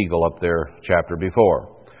of the eagle up there, chapter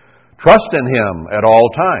before. Trust in Him at all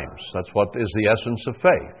times. That's what is the essence of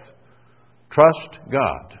faith. Trust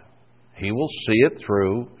God. He will see it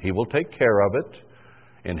through. He will take care of it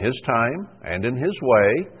in His time and in His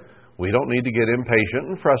way. We don't need to get impatient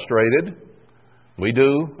and frustrated. We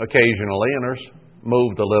do occasionally and are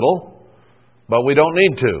moved a little. But we don't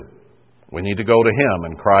need to. We need to go to Him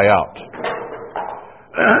and cry out.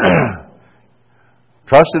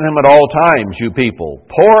 Trust in Him at all times, you people.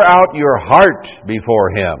 Pour out your heart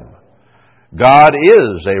before Him. God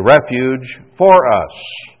is a refuge for us.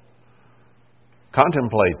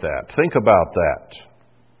 Contemplate that. Think about that.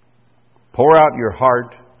 Pour out your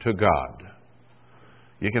heart to God.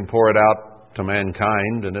 You can pour it out to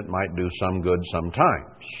mankind, and it might do some good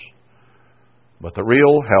sometimes. But the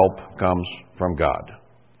real help comes from God.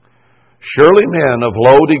 Surely men of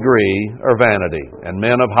low degree are vanity, and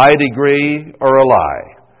men of high degree are a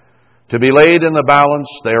lie. To be laid in the balance,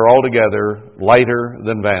 they are altogether lighter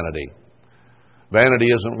than vanity. Vanity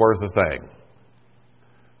isn't worth a thing.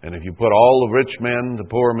 And if you put all the rich men, the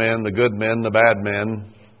poor men, the good men, the bad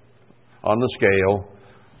men on the scale,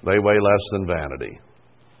 they weigh less than vanity.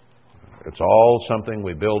 It's all something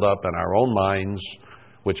we build up in our own minds,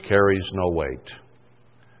 which carries no weight.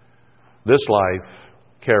 This life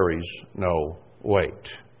carries no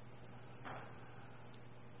weight.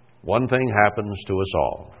 One thing happens to us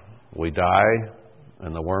all. We die,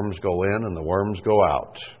 and the worms go in, and the worms go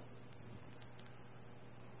out.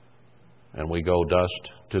 And we go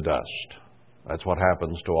dust to dust. That's what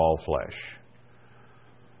happens to all flesh.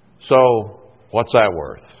 So, what's that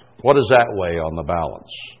worth? What does that weigh on the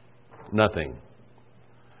balance? Nothing.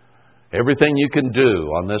 Everything you can do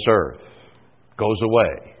on this earth goes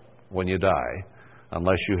away when you die,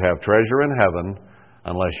 unless you have treasure in heaven,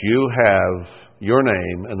 unless you have your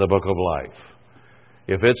name in the book of life.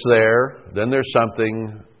 If it's there, then there's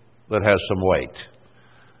something that has some weight.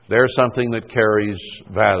 There's something that carries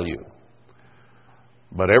value.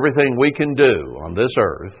 But everything we can do on this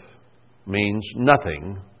earth means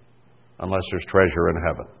nothing unless there's treasure in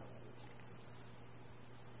heaven.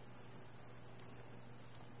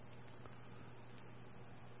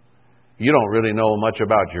 You don't really know much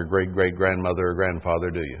about your great-great-grandmother or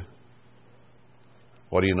grandfather, do you?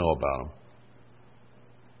 What do you know about them?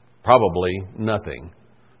 Probably nothing.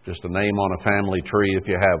 Just a name on a family tree if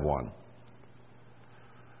you have one.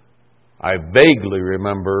 I vaguely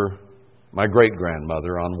remember my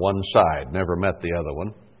great-grandmother on one side. Never met the other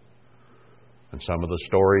one. And some of the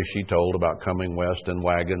stories she told about coming west in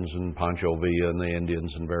wagons and Pancho Villa and the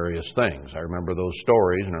Indians and various things. I remember those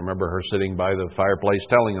stories, and I remember her sitting by the fireplace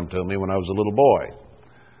telling them to me when I was a little boy.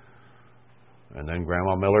 And then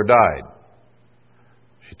Grandma Miller died.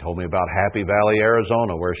 She told me about Happy Valley,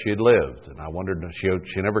 Arizona, where she had lived. And I wondered,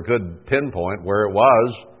 she never could pinpoint where it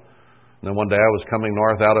was. And then one day I was coming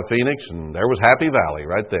north out of Phoenix, and there was Happy Valley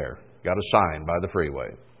right there. Got a sign by the freeway.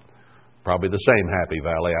 Probably the same Happy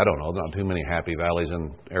Valley. I don't know. Not too many Happy Valleys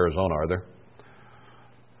in Arizona, are there?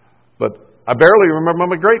 But I barely remember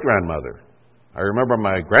my great-grandmother. I remember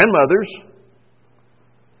my grandmothers.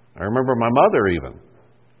 I remember my mother even.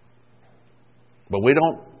 But we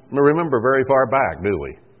don't remember very far back, do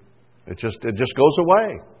we? It just goes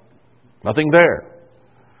away. Nothing there.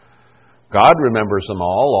 God remembers them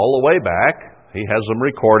all the way back. He has them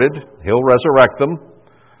recorded. He'll resurrect them.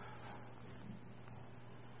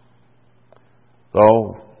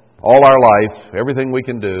 Though all our life, everything we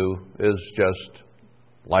can do is just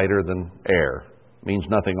lighter than air. Means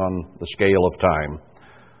nothing on the scale of time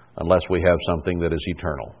unless we have something that is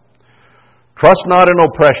eternal. Trust not in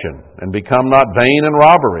oppression, and become not vain in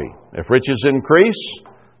robbery. If riches increase,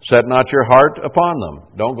 set not your heart upon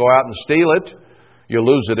them. Don't go out and steal it. You'll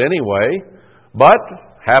lose it anyway. But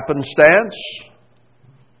happenstance,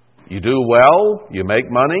 you do well, you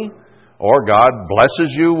make money, or God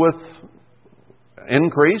blesses you with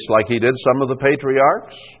increase like He did some of the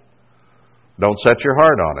patriarchs. Don't set your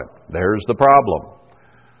heart on it. There's the problem.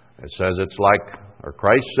 It says it's like, or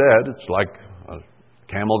Christ said, it's like a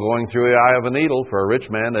camel going through the eye of a needle for a rich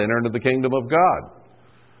man to enter into the kingdom of God.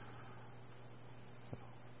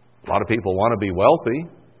 A lot of people want to be wealthy,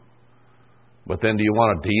 but then do you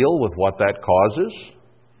want to deal with what that causes?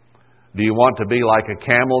 Do you want to be like a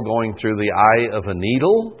camel going through the eye of a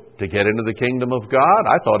needle to get into the kingdom of God?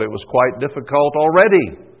 I thought it was quite difficult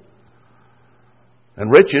already.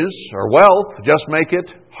 And riches or wealth just make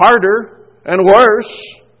it harder and worse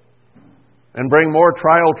and bring more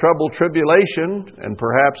trial, trouble, tribulation, and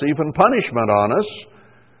perhaps even punishment on us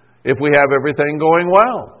if we have everything going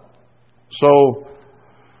well. So,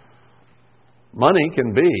 money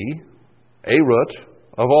can be a root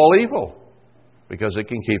of all evil because it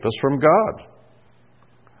can keep us from God.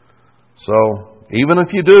 So, even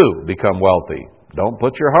if you do become wealthy, don't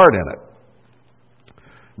put your heart in it.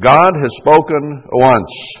 God has spoken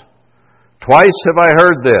once. Twice have I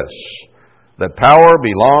heard this, that power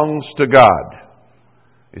belongs to God.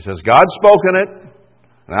 He says, God's spoken it,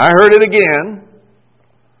 and I heard it again,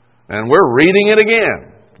 and we're reading it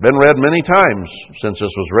again. It's been read many times since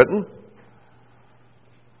this was written.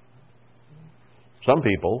 Some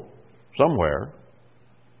people, somewhere,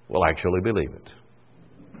 will actually believe it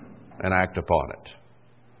and act upon it.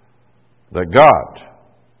 That God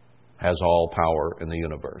has all power in the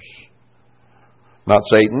universe. Not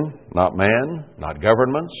Satan, not man, not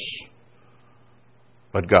governments,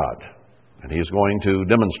 but God. And He is going to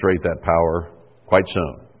demonstrate that power quite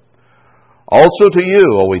soon. Also to you,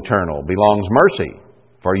 O Eternal, belongs mercy,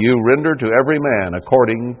 for you render to every man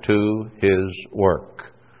according to his work.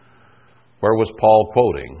 Where was Paul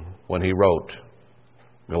quoting when he wrote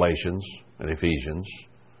Galatians and Ephesians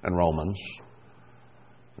and Romans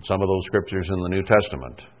and some of those scriptures in the New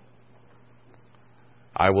Testament?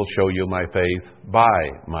 I will show you my faith by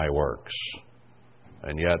my works.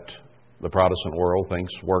 And yet the Protestant world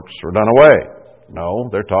thinks works are done away. No,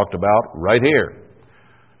 they're talked about right here.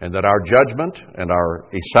 And that our judgment and our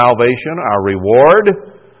salvation, our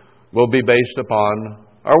reward, will be based upon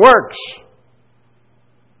our works.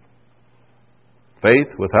 Faith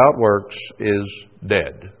without works is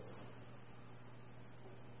dead.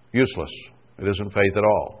 Useless. It isn't faith at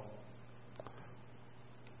all.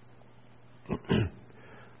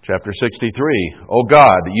 Chapter 63. O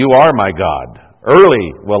God, you are my God.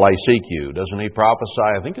 Early will I seek you. Doesn't He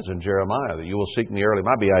prophesy? I think it's in Jeremiah that you will seek me early. It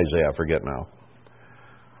might be Isaiah, I forget now.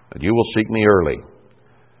 That you will seek me early.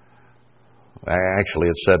 Actually,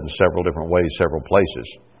 it's said in several different ways, several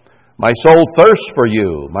places. My soul thirsts for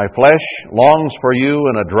you. My flesh longs for you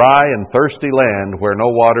in a dry and thirsty land where no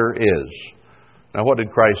water is. Now, what did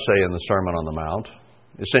Christ say in the Sermon on the Mount?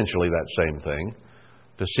 Essentially that same thing.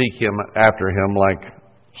 To seek Him, after Him like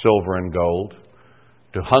silver and gold.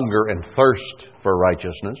 To hunger and thirst for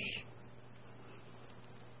righteousness.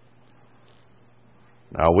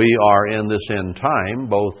 Now, we are in this end time,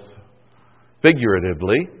 both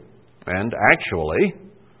figuratively and actually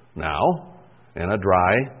now in a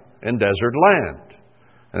dry and desert land.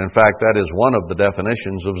 And in fact, that is one of the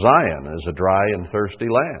definitions of Zion, as a dry and thirsty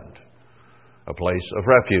land, a place of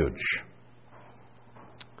refuge.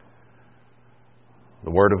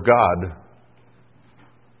 The Word of God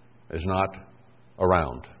is not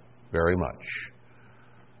around very much.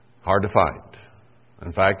 Hard to find.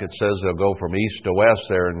 In fact, it says they'll go from east to west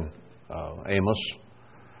there in Amos,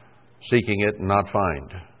 seeking it and not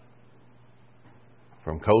find.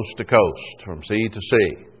 From coast to coast, from sea to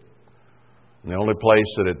sea. And the only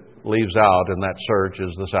place that it leaves out in that search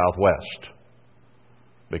is the southwest,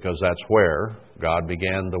 because that's where God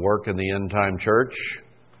began the work in the end-time church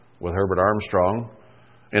with Herbert Armstrong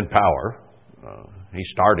in power. He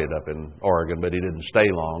started up in Oregon, but he didn't stay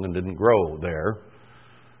long and didn't grow there.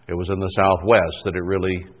 It was in the southwest that it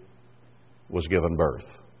really was given birth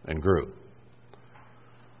and grew.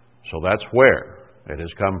 So that's where it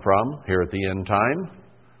has come from, here at the end time,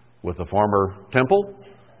 with the former temple.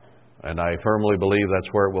 And I firmly believe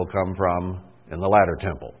that's where it will come from in the latter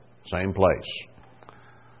temple. Same place.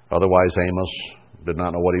 Otherwise, Amos did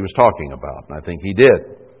not know what he was talking about. And I think he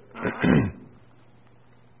did.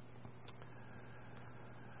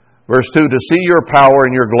 Verse 2, to see your power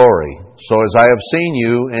and your glory, so as I have seen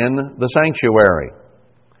you in the sanctuary.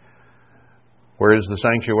 Where is the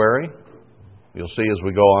sanctuary? You'll see as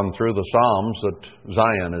we go on through the Psalms that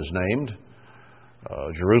Zion is named.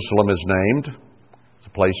 Jerusalem is named. It's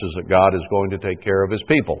the places that God is going to take care of His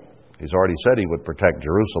people. He's already said He would protect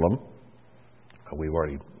Jerusalem. We've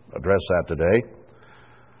already addressed that today.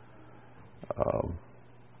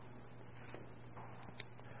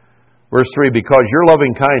 Verse 3, because your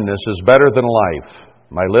loving kindness is better than life,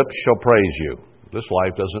 my lips shall praise you. This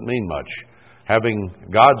life doesn't mean much. Having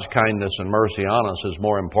God's kindness and mercy on us is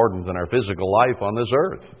more important than our physical life on this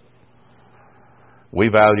earth. We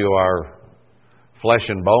value our flesh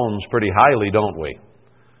and bones pretty highly, don't we?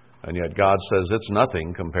 And yet God says it's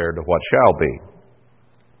nothing compared to what shall be.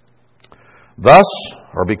 Thus,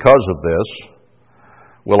 or because of this,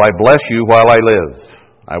 will I bless you while I live.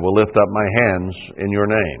 I will lift up my hands in your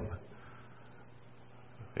name.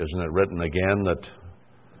 Isn't it written again that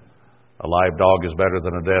a live dog is better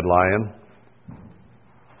than a dead lion?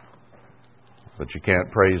 That you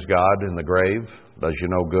can't praise God in the grave does you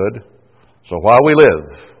no good. So while we live,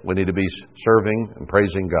 we need to be serving and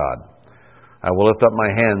praising God. I will lift up my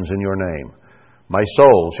hands in your name. My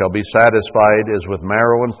soul shall be satisfied as with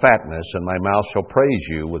marrow and fatness, and my mouth shall praise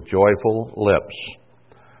you with joyful lips.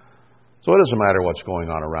 So it doesn't matter what's going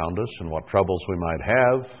on around us and what troubles we might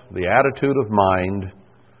have. The attitude of mind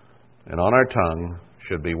and on our tongue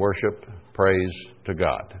should be worship, praise to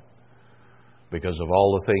God, because of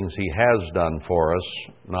all the things He has done for us,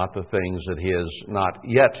 not the things that He has not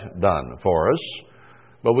yet done for us.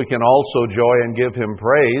 But we can also joy and give Him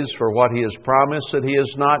praise for what He has promised that He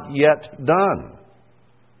has not yet done,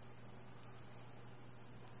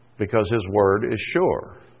 because His word is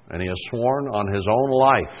sure, and He has sworn on His own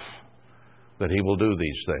life that He will do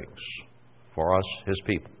these things for us, His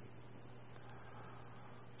people.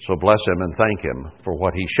 So bless Him and thank Him for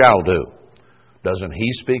what He shall do. Doesn't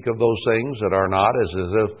He speak of those things that are not as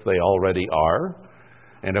if they already are?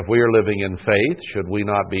 And if we are living in faith, should we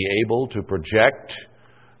not be able to project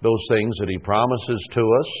those things that He promises to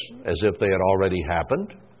us as if they had already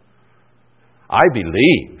happened? I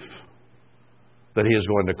believe that He is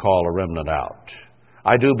going to call a remnant out.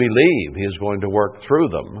 I do believe He is going to work through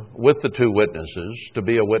them with the two witnesses to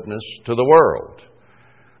be a witness to the world,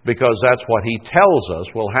 because that's what He tells us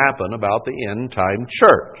will happen about the end-time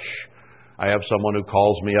church. I have someone who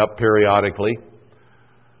calls me up periodically,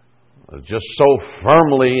 just so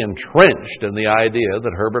firmly entrenched in the idea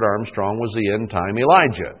that Herbert Armstrong was the end-time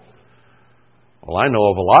Elijah. Well, I know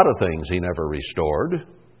of a lot of things he never restored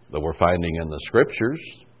that we're finding in the Scriptures.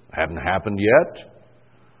 Hadn't happened yet.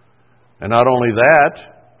 And not only that,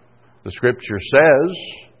 the Scripture says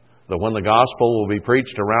that when the gospel will be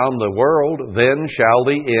preached around the world, then shall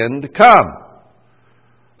the end come.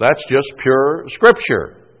 That's just pure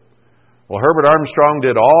Scripture. Well, Herbert Armstrong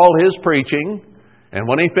did all his preaching, and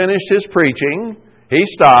when he finished his preaching, he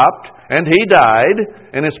stopped and he died,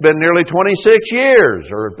 and it's been nearly 26 years,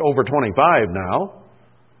 or over 25 now,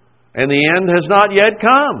 and the end has not yet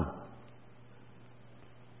come.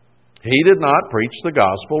 He did not preach the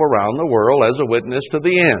gospel around the world as a witness to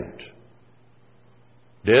the end.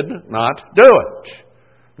 Did not do it.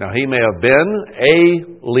 Now, he may have been a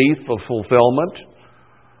leaf of fulfillment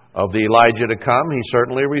of the Elijah to come. He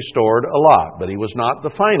certainly restored a lot, but he was not the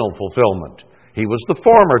final fulfillment. He was the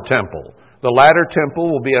former temple. The latter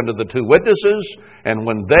temple will be under the two witnesses, and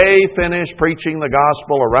when they finish preaching the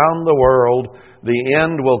gospel around the world, the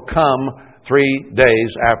end will come 3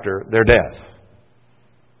 days after their death.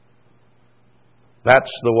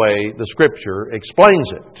 That's the way the Scripture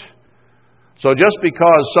explains it. So just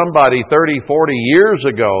because somebody 30, 40 years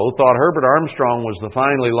ago thought Herbert Armstrong was the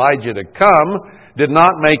final Elijah to come did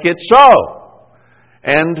not make it so.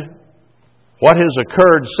 And what has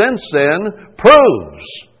occurred since then proves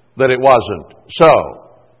that it wasn't so.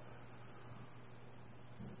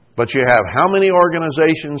 But you have how many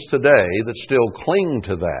organizations today that still cling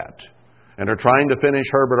to that and are trying to finish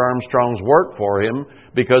Herbert Armstrong's work for him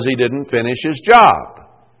because he didn't finish his job?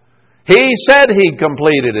 He said he'd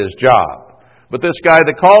completed his job. But this guy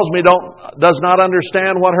that calls me does not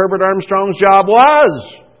understand what Herbert Armstrong's job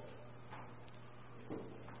was.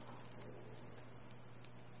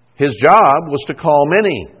 His job was to call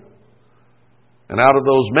many. And out of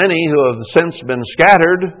those many who have since been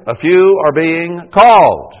scattered, a few are being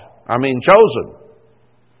chosen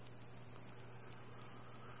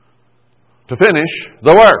to finish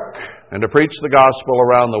the work and to preach the gospel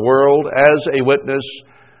around the world as a witness.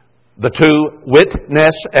 The two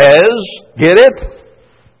witnesses, get it?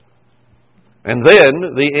 And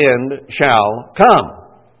then the end shall come.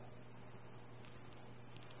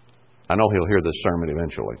 I know he'll hear this sermon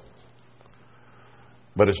eventually.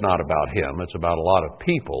 But it's not about him. It's about a lot of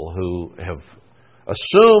people who have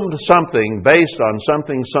assumed something based on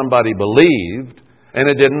something somebody believed, and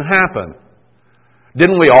it didn't happen.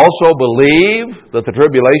 Didn't we also believe that the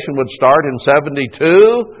tribulation would start in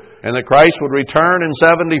 72 and that Christ would return in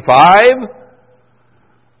 75?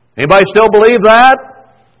 Anybody still believe that?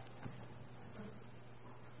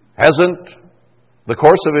 Hasn't the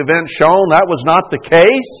course of events shown that was not the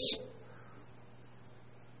case?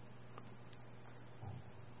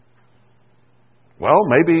 Well,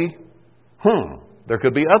 maybe, there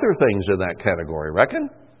could be other things in that category, reckon?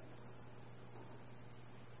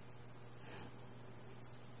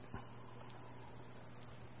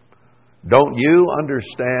 Don't you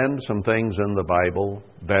understand some things in the Bible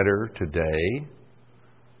better today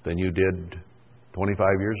than you did 25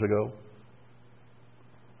 years ago?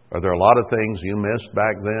 Are there a lot of things you missed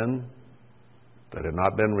back then that had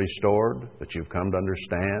not been restored that you've come to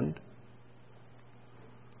understand?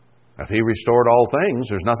 If He restored all things,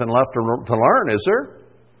 there's nothing left to learn, is there?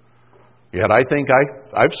 Yet I think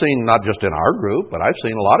I've seen, not just in our group, but I've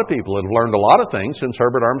seen a lot of people that have learned a lot of things since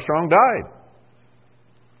Herbert Armstrong died.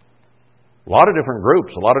 A lot of different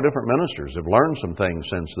groups, a lot of different ministers have learned some things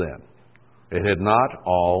since then. It had not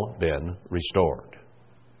all been restored.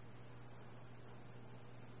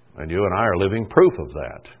 And you and I are living proof of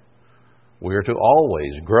that. We are to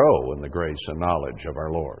always grow in the grace and knowledge of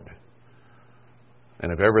our Lord.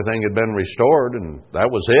 And if everything had been restored and that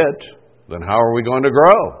was it, then how are we going to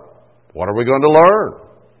grow? What are we going to learn?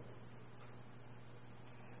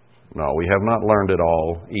 No, we have not learned it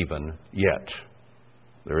all even yet.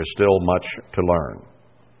 There is still much to learn.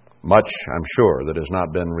 Much, I'm sure, that has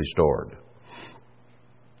not been restored.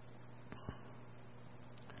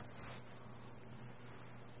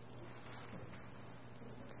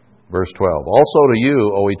 Verse 12. Also to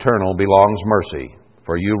you, O Eternal, belongs mercy,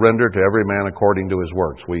 for you render to every man according to his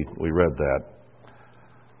works. We read that.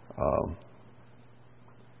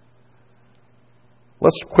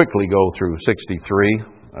 Let's quickly go through 63.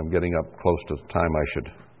 I'm getting up close to the time I should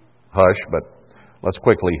hush, but let's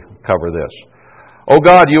quickly cover this. O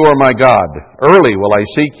God, you are my God. Early will I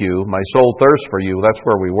seek you. My soul thirsts for you. That's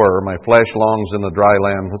where we were. My flesh longs in the dry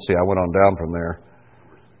land. Let's see, I went on down from there.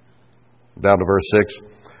 Down to verse 6.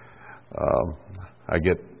 I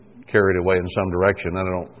get carried away in some direction. I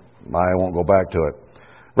won't go back to it.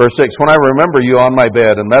 Verse 6. When I remember you on my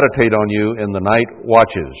bed and meditate on you in the night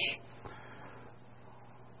watches.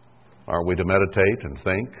 Are we to meditate and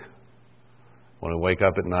think? When we wake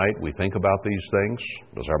up at night, we think about these things.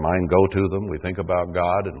 Does our mind go to them? We think about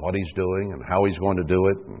God and what He's doing and how He's going to do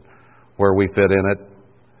it and where we fit in it.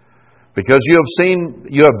 Because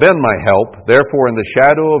you have been my help, therefore in the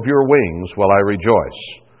shadow of your wings will I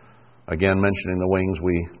rejoice. Again, mentioning the wings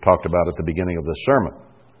we talked about at the beginning of this sermon.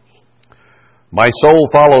 My soul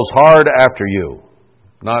follows hard after you.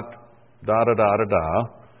 Not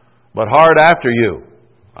but hard after you.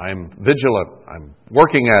 I'm vigilant. I'm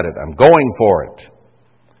working at it. I'm going for it.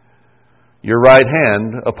 Your right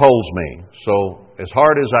hand upholds me. So as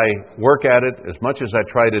hard as I work at it, as much as I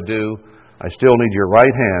try to do, I still need your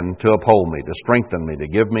right hand to uphold me, to strengthen me, to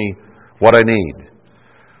give me what I need.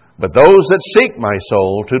 But those that seek my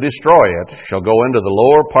soul to destroy it shall go into the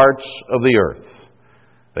lower parts of the earth.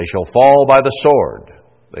 They shall fall by the sword.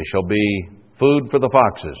 They shall be food for the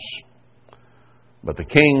foxes. But the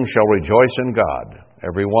king shall rejoice in God.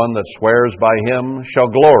 Every one that swears by him shall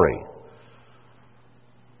glory.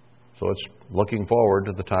 So it's looking forward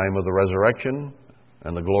to the time of the resurrection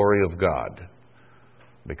and the glory of God.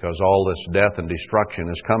 Because all this death and destruction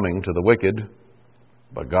is coming to the wicked,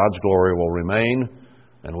 but God's glory will remain,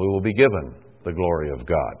 and we will be given the glory of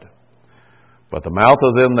God. But the mouth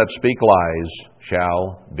of them that speak lies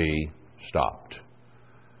shall be stopped.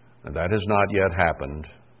 And that has not yet happened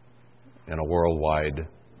in a worldwide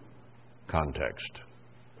context.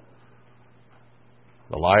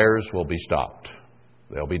 The liars will be stopped.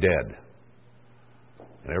 They'll be dead.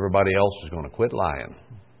 And everybody else is going to quit lying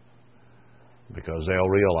because they'll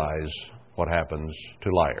realize what happens to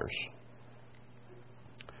liars.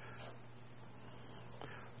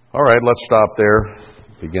 All right, let's stop there.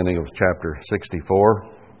 Beginning of chapter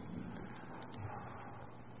 64.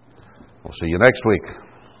 We'll see you next week,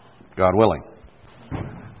 God willing.